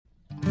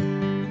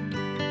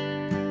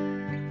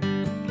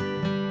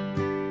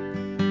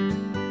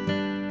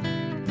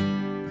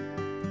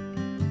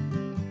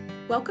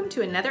Welcome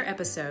to another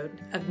episode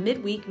of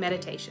Midweek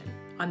Meditation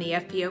on the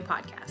FPO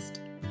Podcast,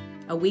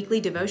 a weekly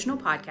devotional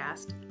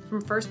podcast from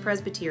First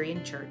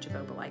Presbyterian Church of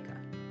Opelika.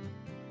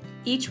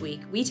 Each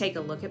week, we take a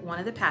look at one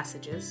of the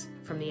passages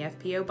from the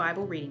FPO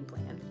Bible reading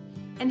plan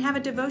and have a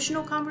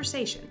devotional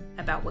conversation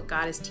about what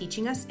God is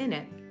teaching us in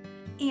it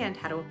and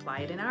how to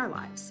apply it in our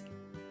lives.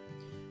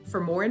 For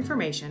more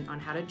information on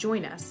how to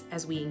join us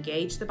as we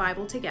engage the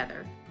Bible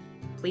together,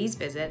 please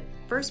visit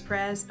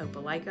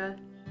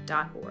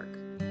firstpresopelika.org.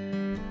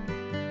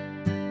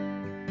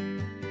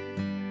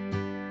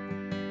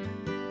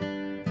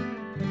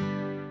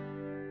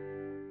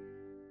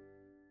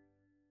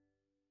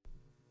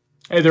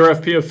 Hey there,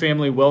 FPO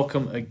family.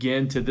 Welcome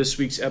again to this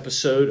week's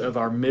episode of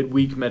our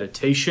Midweek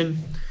Meditation.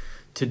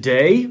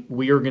 Today,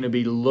 we are going to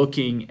be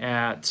looking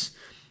at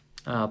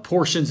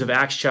portions of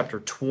Acts chapter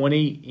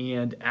 20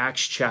 and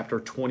Acts chapter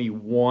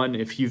 21.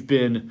 If you've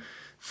been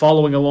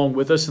following along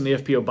with us in the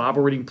FPO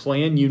Bible reading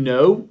plan, you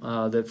know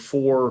that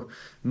for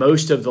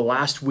most of the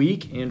last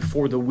week and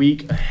for the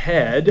week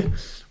ahead,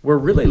 we're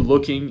really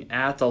looking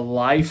at the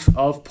life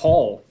of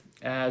Paul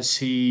as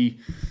he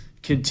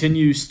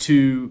continues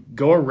to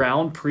go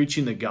around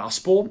preaching the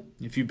gospel.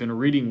 If you've been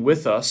reading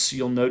with us,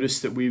 you'll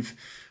notice that we've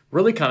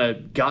really kind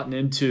of gotten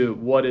into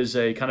what is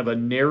a kind of a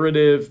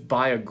narrative,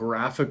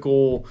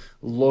 biographical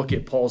look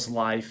at Paul's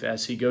life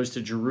as he goes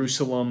to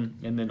Jerusalem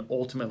and then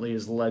ultimately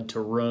is led to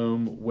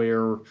Rome,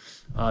 where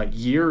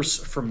years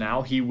from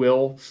now he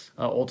will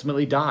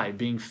ultimately die,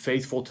 being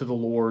faithful to the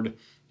Lord,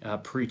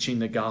 preaching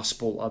the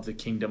gospel of the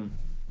kingdom.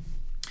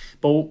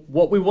 But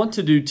what we want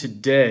to do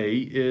today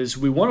is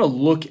we want to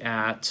look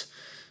at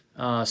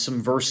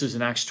some verses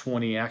in Acts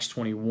 20, Acts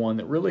 21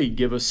 that really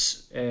give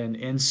us an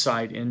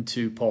insight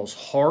into Paul's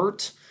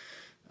heart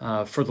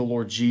for the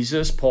Lord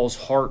Jesus,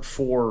 Paul's heart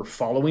for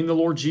following the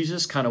Lord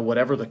Jesus, kind of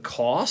whatever the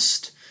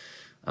cost,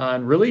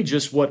 and really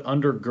just what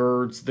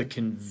undergirds the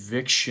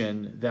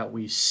conviction that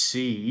we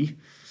see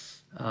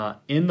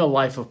in the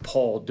life of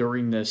Paul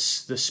during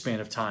this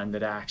span of time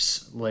that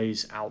Acts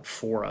lays out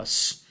for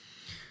us.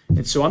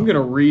 And so I'm going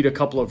to read a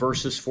couple of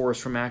verses for us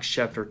from Acts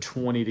chapter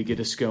 20 to get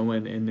us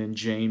going, and then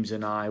James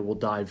and I will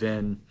dive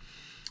in.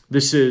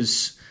 This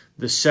is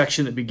the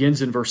section that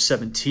begins in verse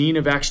 17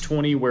 of Acts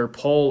 20, where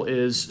Paul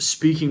is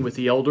speaking with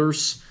the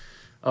elders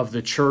of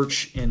the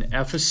church in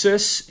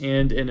Ephesus,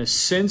 and in a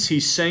sense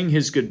he's saying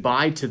his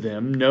goodbye to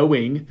them,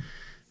 knowing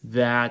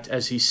that,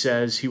 as he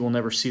says, he will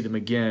never see them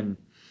again.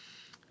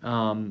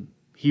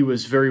 He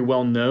was very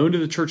well known to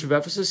the church of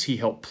Ephesus. He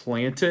helped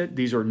plant it.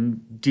 These are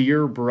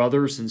dear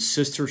brothers and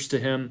sisters to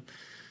him.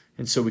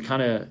 And so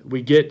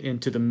we get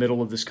into the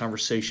middle of this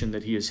conversation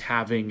that he is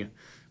having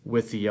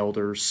with the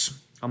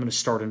elders. I'm going to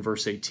start in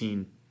verse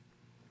 18.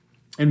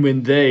 And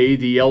when they,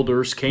 the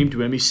elders, came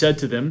to him, he said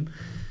to them,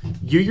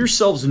 "You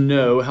yourselves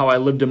know how I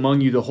lived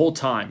among you the whole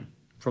time,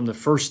 from the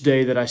first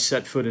day that I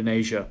set foot in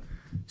Asia,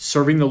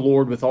 serving the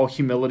Lord with all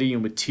humility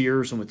and with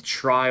tears and with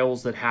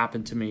trials that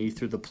happened to me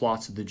through the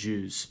plots of the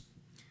Jews.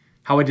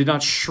 How I did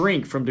not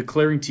shrink from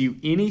declaring to you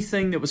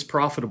anything that was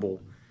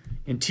profitable,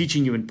 in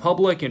teaching you in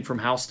public and from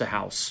house to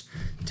house,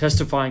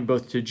 testifying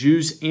both to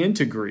Jews and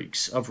to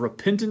Greeks of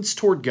repentance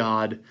toward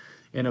God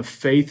and of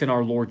faith in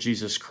our Lord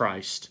Jesus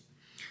Christ.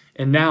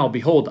 And now,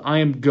 behold, I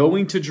am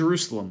going to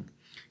Jerusalem,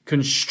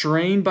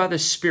 constrained by the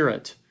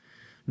Spirit,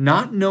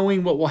 not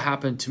knowing what will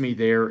happen to me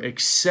there,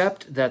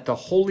 except that the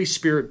Holy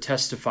Spirit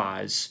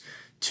testifies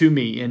to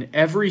me in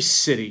every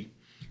city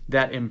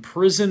that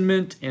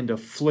imprisonment and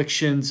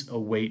afflictions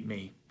await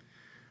me.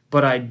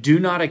 But I do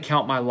not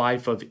account my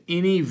life of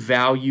any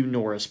value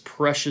nor as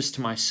precious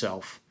to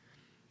myself,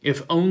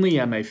 if only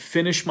I may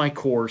finish my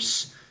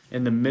course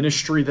in the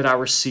ministry that I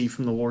receive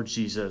from the Lord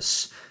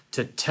Jesus,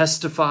 to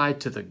testify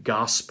to the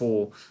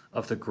gospel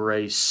of the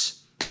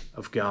grace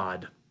of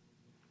God."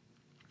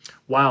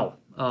 Wow.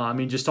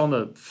 Just on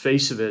the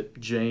face of it,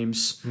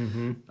 James,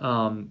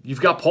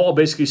 you've got Paul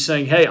basically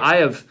saying, hey, I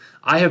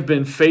have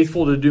been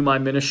faithful to do my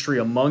ministry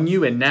among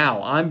you, and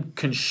now I'm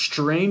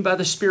constrained by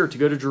the Spirit to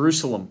go to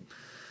Jerusalem.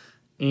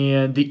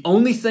 And the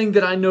only thing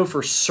that I know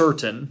for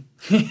certain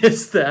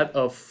is that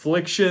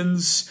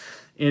afflictions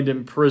and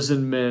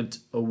imprisonment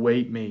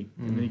await me.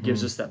 And then he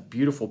gives us that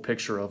beautiful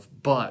picture of,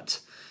 but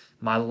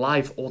my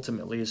life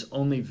ultimately is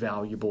only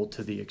valuable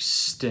to the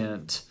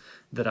extent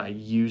that I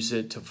use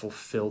it to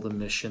fulfill the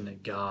mission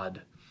that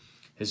God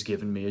has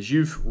given me. As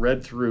you've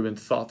read through and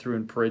thought through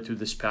and prayed through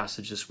this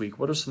passage this week,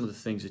 what are some of the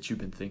things that you've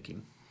been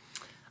thinking?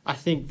 I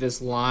think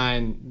this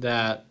line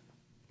that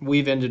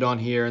we've ended on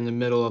here in the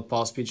middle of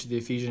Paul's speech to the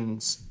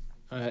Ephesians,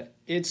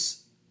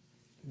 it's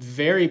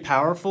very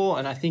powerful,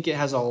 and I think it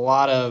has a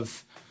lot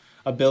of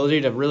ability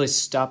to really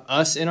stop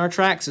us in our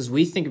tracks as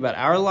we think about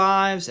our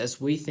lives,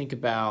 as we think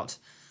about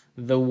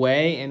the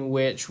way in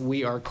which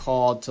we are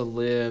called to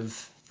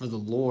live for the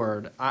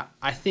Lord.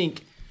 I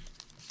think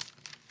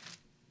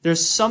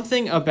there's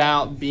something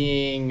about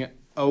being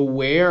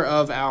aware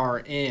of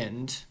our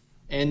end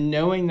and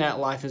knowing that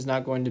life is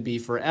not going to be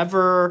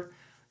forever,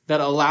 that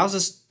allows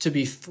us to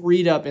be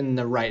freed up in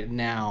the right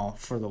now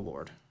for the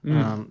Lord.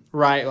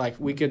 Right? Like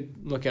we could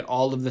look at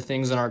all of the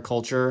things in our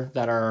culture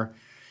that are,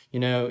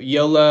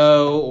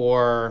 YOLO,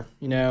 or,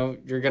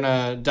 you're going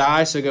to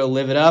die, so go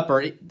live it up,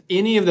 or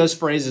any of those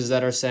phrases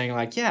that are saying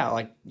like, yeah,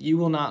 like you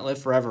will not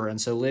live forever, and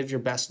so live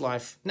your best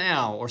life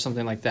now, or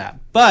something like that.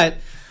 But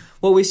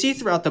what we see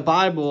throughout the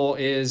Bible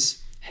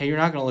is, hey, you're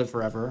not going to live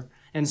forever,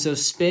 and so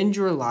spend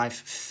your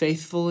life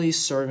faithfully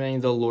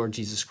serving the Lord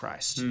Jesus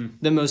Christ.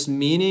 The most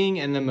meaning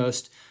and the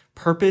most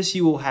purpose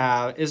you will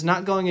have is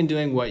not going and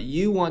doing what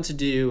you want to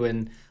do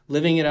and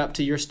living it up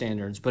to your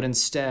standards, but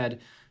instead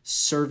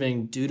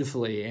serving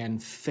dutifully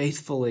and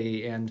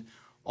faithfully and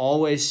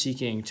always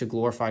seeking to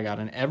glorify God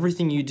in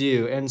everything you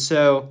do. And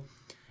so,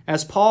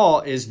 as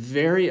Paul is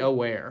very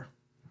aware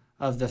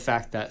of the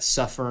fact that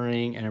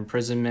suffering and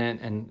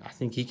imprisonment, and I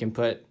think he can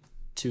put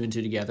two and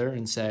two together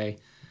and say,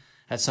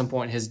 at some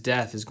point his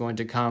death is going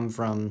to come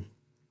from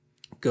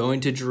going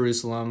to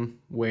Jerusalem,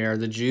 where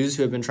the Jews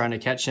who have been trying to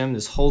catch him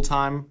this whole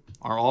time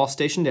are all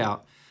stationed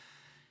out.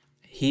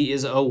 He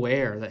is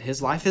aware that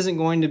his life isn't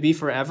going to be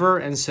forever,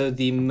 and so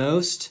the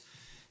most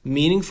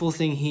meaningful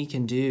thing he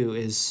can do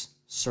is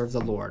serve the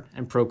Lord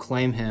and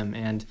proclaim him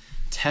and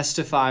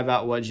testify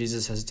about what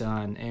Jesus has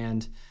done.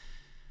 And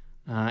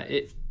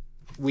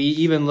we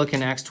even look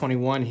in Acts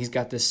 21, he's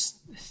got this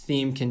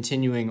theme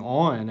continuing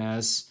on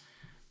as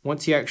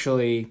once he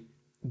actually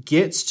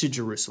gets to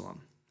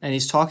Jerusalem and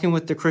he's talking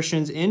with the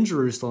Christians in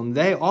Jerusalem,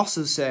 they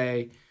also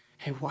say,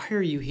 hey, why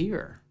are you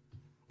here?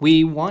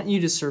 We want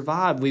you to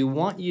survive. We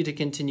want you to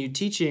continue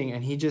teaching.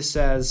 And he just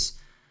says,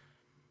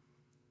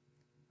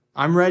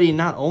 I'm ready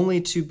not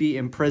only to be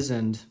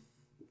imprisoned,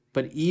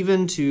 but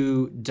even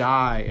to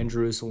die in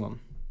Jerusalem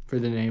for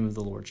the name of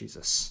the Lord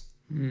Jesus.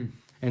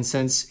 And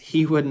since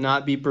he would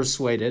not be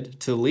persuaded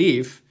to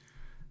leave,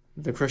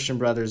 the Christian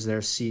brothers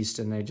there ceased,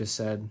 and they just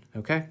said,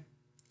 okay,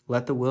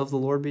 let the will of the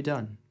Lord be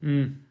done.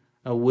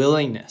 A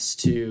willingness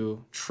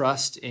to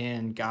trust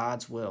in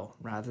God's will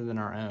rather than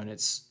our own.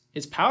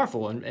 It's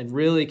powerful and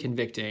really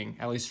convicting,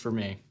 at least for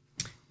me.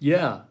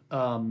 Yeah.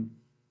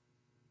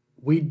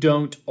 We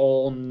don't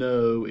all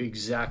know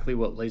exactly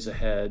what lays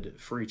ahead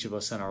for each of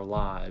us in our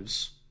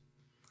lives.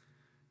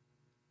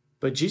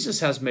 But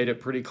Jesus has made it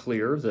pretty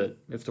clear that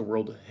if the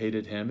world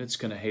hated him, it's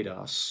going to hate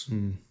us.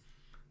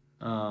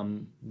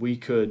 We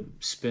could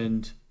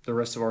spend the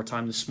rest of our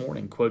time this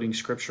morning quoting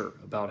scripture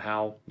about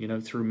how,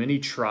 through many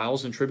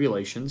trials and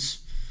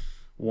tribulations,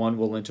 one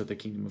will enter the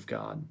kingdom of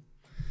God.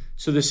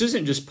 So this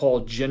isn't just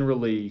Paul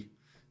generally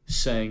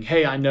saying,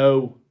 hey, I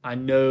know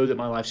that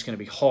my life's going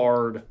to be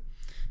hard.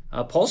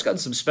 Paul's got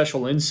some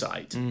special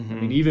insight. I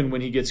mean, even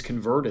when he gets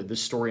converted,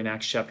 this story in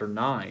Acts chapter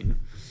 9,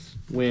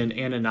 when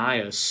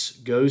Ananias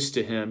goes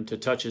to him to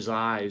touch his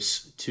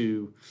eyes,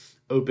 to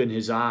open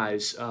his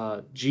eyes,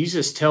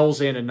 Jesus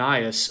tells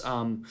Ananias,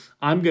 I'm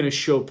going to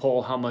show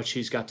Paul how much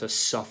he's got to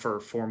suffer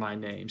for my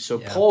name. So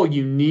Paul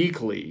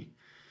uniquely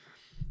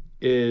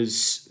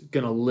is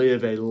going to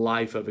live a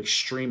life of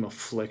extreme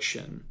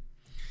affliction.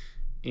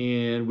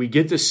 And we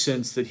get the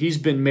sense that he's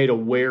been made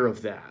aware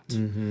of that.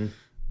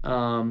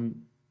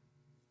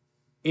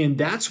 And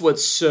that's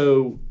what's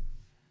so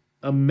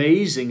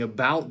amazing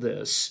about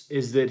this,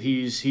 is that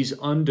he's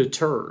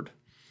undeterred.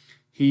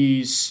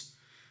 He's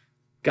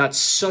got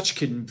such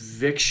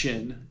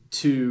conviction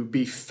to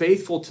be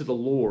faithful to the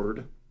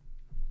Lord,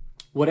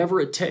 whatever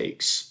it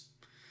takes.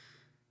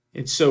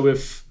 And so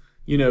if,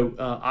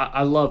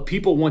 I love,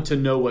 people want to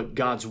know what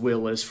God's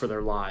will is for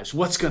their lives.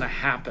 What's going to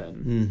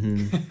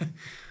happen?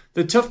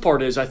 The tough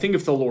part is, I think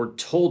if the Lord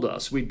told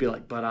us, we'd be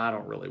like, but I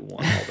don't really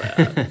want all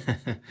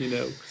that,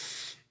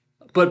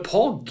 But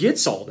Paul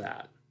gets all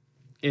that.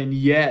 And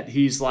yet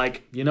he's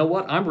like, you know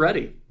what? I'm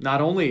ready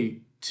not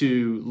only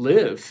to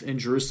live in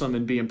Jerusalem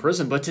and be in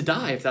prison, but to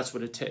die if that's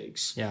what it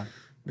takes. Yeah.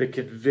 The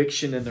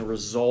conviction and the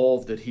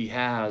resolve that he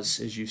has,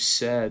 as you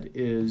said,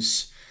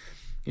 is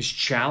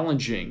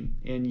challenging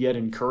and yet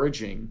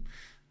encouraging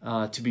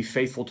to be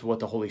faithful to what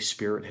the Holy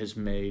Spirit has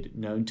made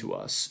known to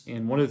us.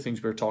 And one of the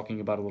things we were talking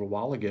about a little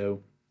while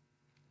ago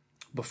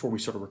before we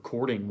started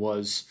recording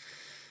was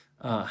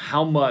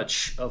how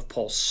much of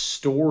Paul's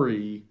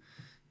story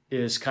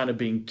is kind of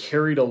being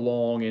carried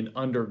along and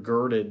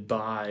undergirded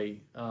by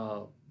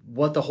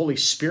what the Holy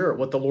Spirit,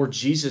 what the Lord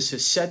Jesus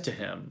has said to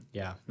him.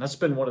 Yeah. And that's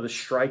been one of the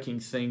striking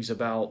things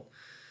about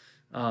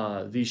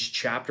these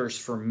chapters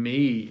for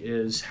me,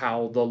 is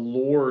how the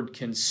Lord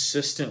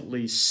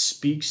consistently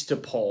speaks to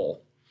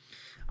Paul,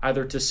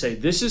 either to say,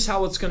 this is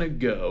how it's going to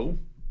go,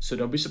 so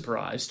don't be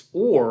surprised,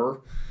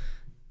 or,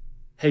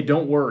 hey,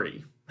 don't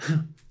worry.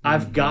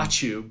 I've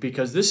got you,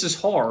 because this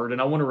is hard,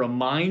 and I want to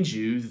remind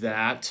you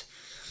that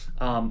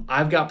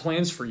I've got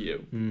plans for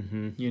you.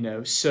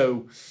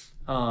 So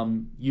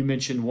you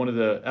mentioned one of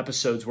the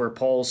episodes where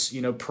Paul's,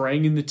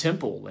 praying in the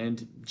temple,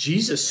 and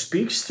Jesus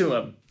speaks to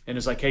him and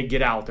is like, hey,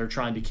 get out. They're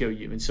trying to kill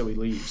you. And so he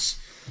leaves.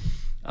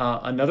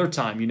 Another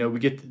time, we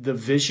get the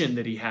vision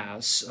that he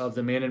has of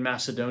the man in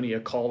Macedonia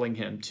calling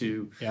him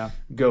to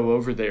go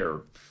over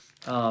there.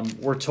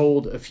 We're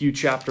told a few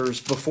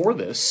chapters before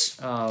this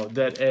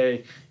that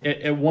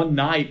at one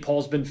night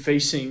Paul's been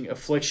facing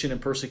affliction and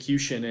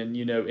persecution, and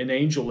an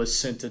angel is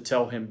sent to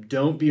tell him,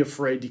 "Don't be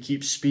afraid to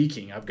keep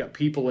speaking. I've got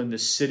people in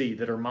this city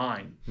that are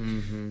mine."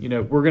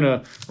 Mm-hmm. We're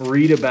gonna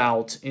read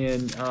about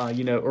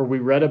we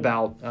read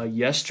about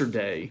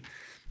yesterday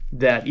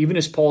that even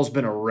as Paul's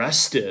been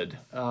arrested,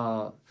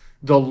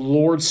 the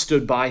Lord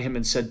stood by him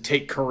and said,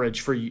 "Take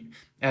courage, for you,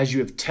 as you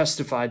have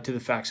testified to the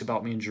facts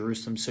about me in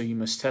Jerusalem, so you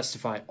must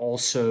testify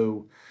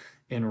also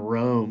in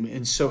Rome."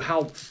 And so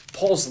how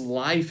Paul's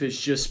life is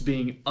just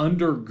being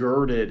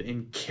undergirded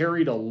and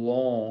carried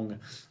along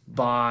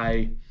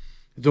by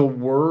the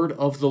word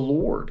of the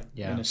Lord,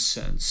 in a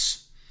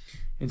sense.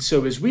 And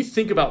so as we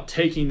think about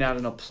taking that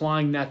and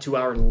applying that to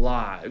our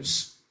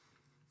lives,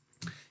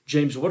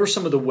 James, what are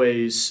some of the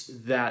ways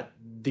that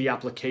the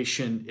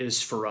application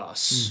is for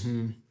us?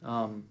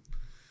 Mm-hmm.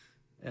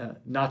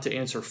 Not to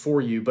answer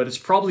for you, but it's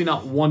probably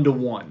not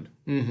one-to-one.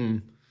 Mm-hmm.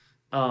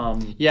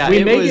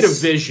 We may get a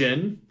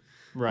vision.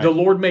 Right. The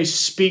Lord may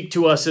speak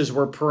to us as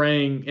we're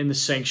praying in the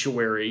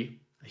sanctuary.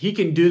 He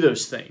can do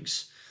those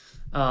things.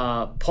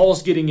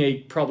 Paul's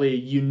getting probably a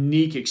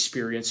unique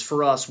experience.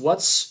 For us,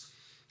 what's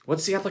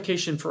the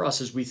application for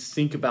us as we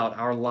think about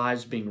our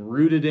lives being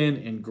rooted in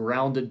and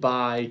grounded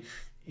by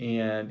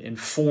and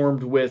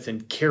informed with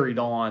and carried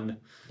on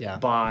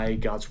by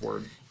God's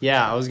word?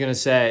 Yeah, I was going to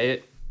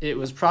say it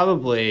was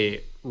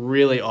probably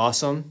really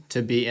awesome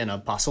to be an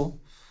apostle.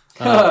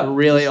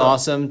 Really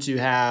awesome to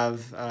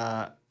have,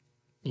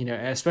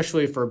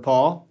 especially for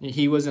Paul.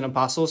 He was an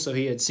apostle, so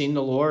he had seen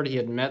the Lord, he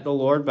had met the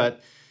Lord,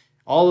 but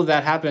all of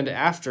that happened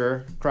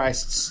after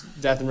Christ's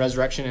death and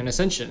resurrection and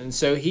ascension. And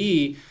so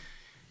he,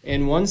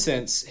 in one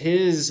sense,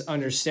 his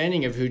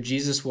understanding of who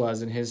Jesus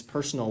was and his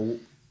personal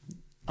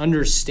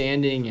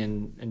understanding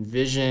and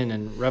vision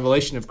and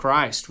revelation of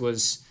Christ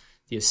was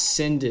the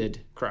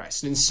ascended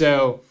Christ. And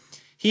so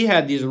he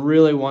had these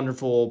really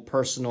wonderful,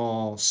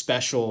 personal,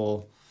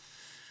 special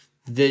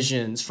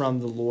visions from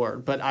the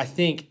Lord. But I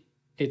think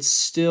it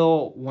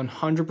still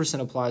 100%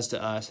 applies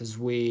to us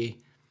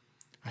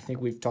I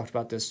think we've talked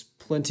about this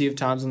plenty of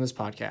times on this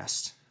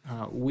podcast.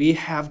 We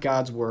have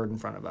God's word in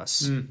front of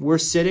us. We're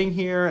sitting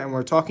here and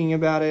we're talking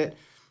about it.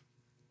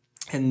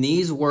 And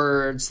these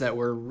words that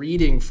we're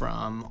reading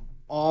from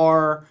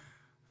are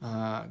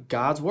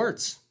God's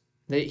words.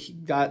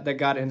 That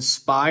God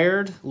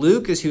inspired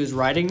Luke as he was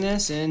writing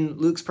this, in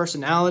Luke's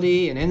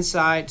personality and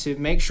insight, to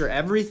make sure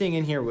everything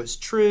in here was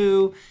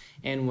true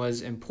and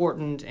was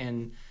important.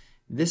 And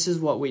this is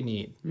what we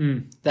need.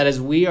 That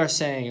as we are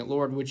saying,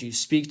 "Lord, would you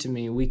speak to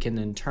me?" we can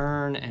then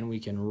turn and we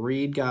can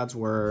read God's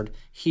word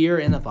here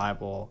in the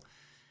Bible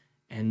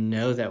and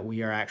know that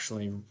we are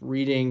actually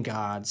reading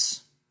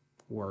God's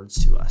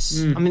words to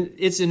us. I mean,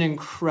 it's an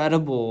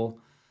incredible,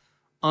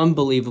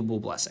 unbelievable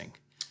blessing.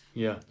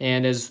 Yeah.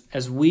 And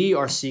as we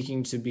are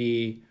seeking to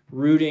be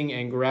rooting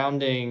and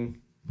grounding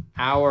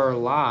our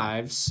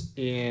lives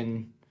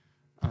in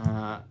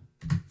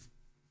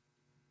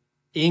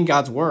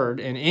God's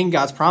word and in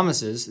God's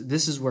promises,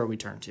 this is where we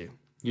turn to.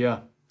 Yeah.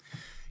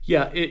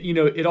 Yeah.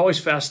 It always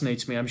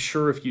fascinates me. I'm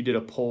sure if you did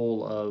a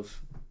poll of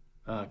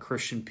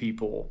Christian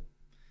people,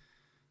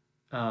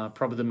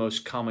 probably the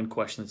most common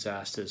question that's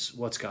asked is,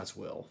 "What's God's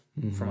will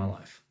for my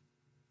life?"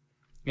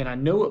 And I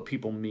know what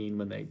people mean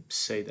when they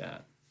say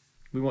that.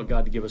 We want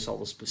God to give us all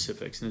the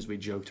specifics, and as we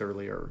joked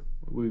earlier,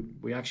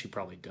 we actually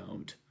probably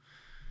don't.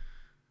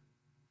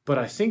 But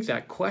I think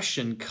that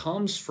question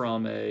comes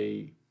from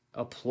a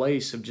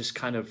place of just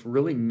kind of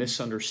really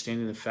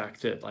misunderstanding the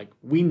fact that,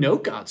 we know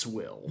God's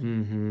will.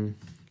 Mm-hmm.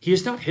 He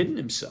has not hidden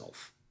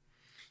himself.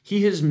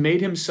 He has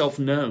made himself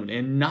known,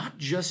 and not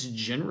just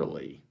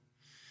generally.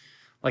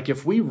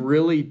 If we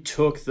really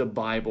took the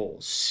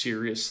Bible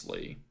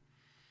seriously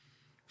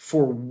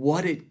for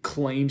what it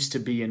claims to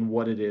be and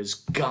what it is,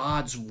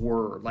 God's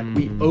word.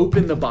 We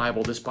open the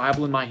Bible, this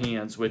Bible in my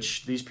hands,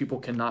 which these people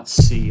cannot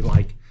see,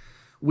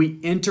 we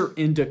enter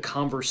into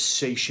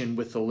conversation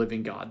with the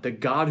living God. The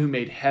God who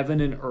made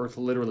heaven and earth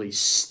literally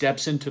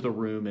steps into the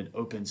room and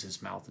opens his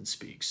mouth and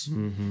speaks.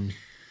 Mm-hmm.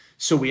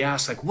 So we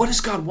ask, what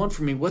does God want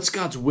from me? What's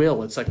God's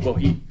will? It's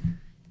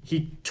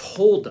he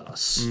told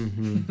us.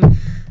 Mm-hmm.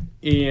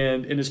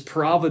 And in his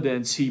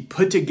providence, he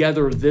put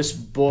together this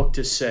book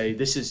to say,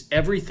 this is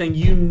everything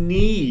you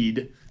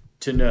need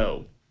to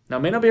know. Now,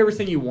 it may not be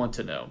everything you want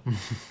to know,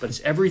 but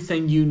it's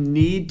everything you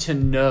need to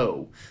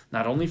know,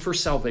 not only for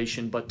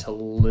salvation, but to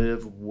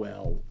live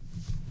well.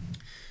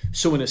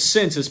 So in a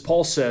sense, as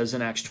Paul says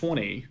in Acts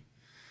 20,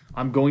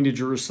 I'm going to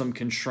Jerusalem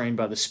constrained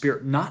by the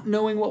Spirit, not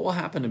knowing what will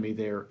happen to me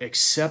there,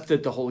 except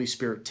that the Holy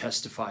Spirit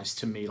testifies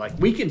to me.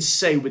 We can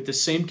say with the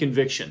same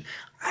conviction,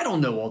 I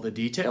don't know all the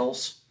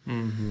details.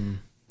 Mm-hmm.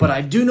 But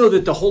I do know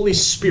that the Holy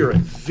Spirit,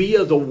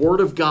 via the Word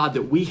of God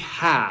that we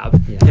have,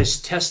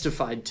 has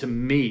testified to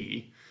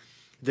me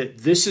that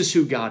this is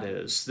who God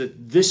is,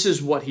 that this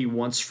is what he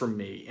wants from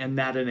me, and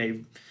that in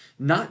a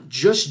not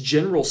just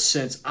general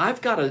sense,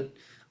 I've got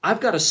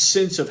a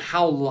sense of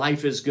how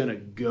life is going to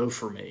go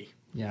for me.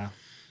 Yeah.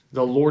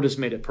 The Lord has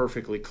made it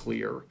perfectly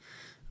clear.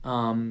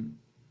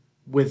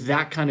 with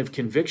that kind of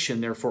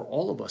conviction, therefore,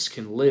 all of us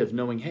can live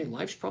knowing, hey,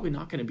 life's probably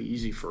not going to be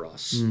easy for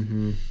us.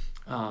 Mm-hmm.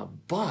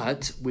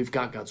 But we've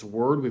got God's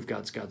word, we've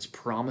got God's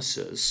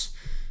promises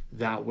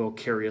that will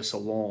carry us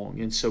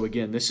along. And so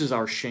again, this is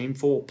our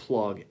shameful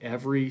plug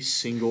every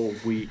single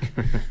week.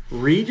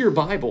 Read your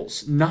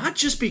Bibles, not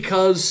just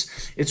because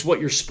it's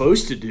what you're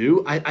supposed to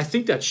do. I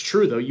think that's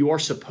true, though. You are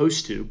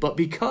supposed to, but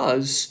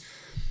because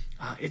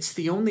it's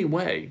the only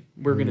way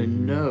we're going to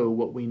know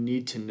what we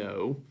need to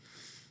know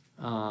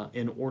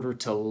in order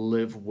to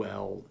live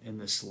well in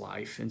this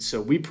life. And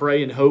so we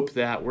pray and hope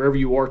that wherever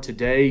you are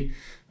today,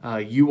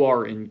 you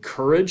are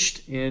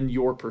encouraged in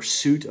your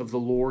pursuit of the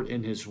Lord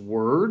and His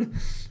Word.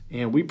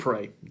 And we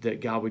pray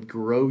that God would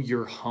grow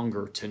your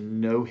hunger to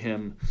know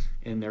Him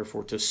and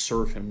therefore to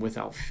serve Him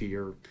without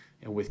fear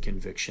and with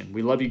conviction.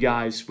 We love you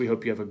guys. We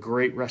hope you have a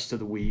great rest of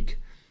the week.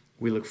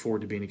 We look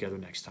forward to being together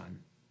next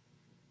time.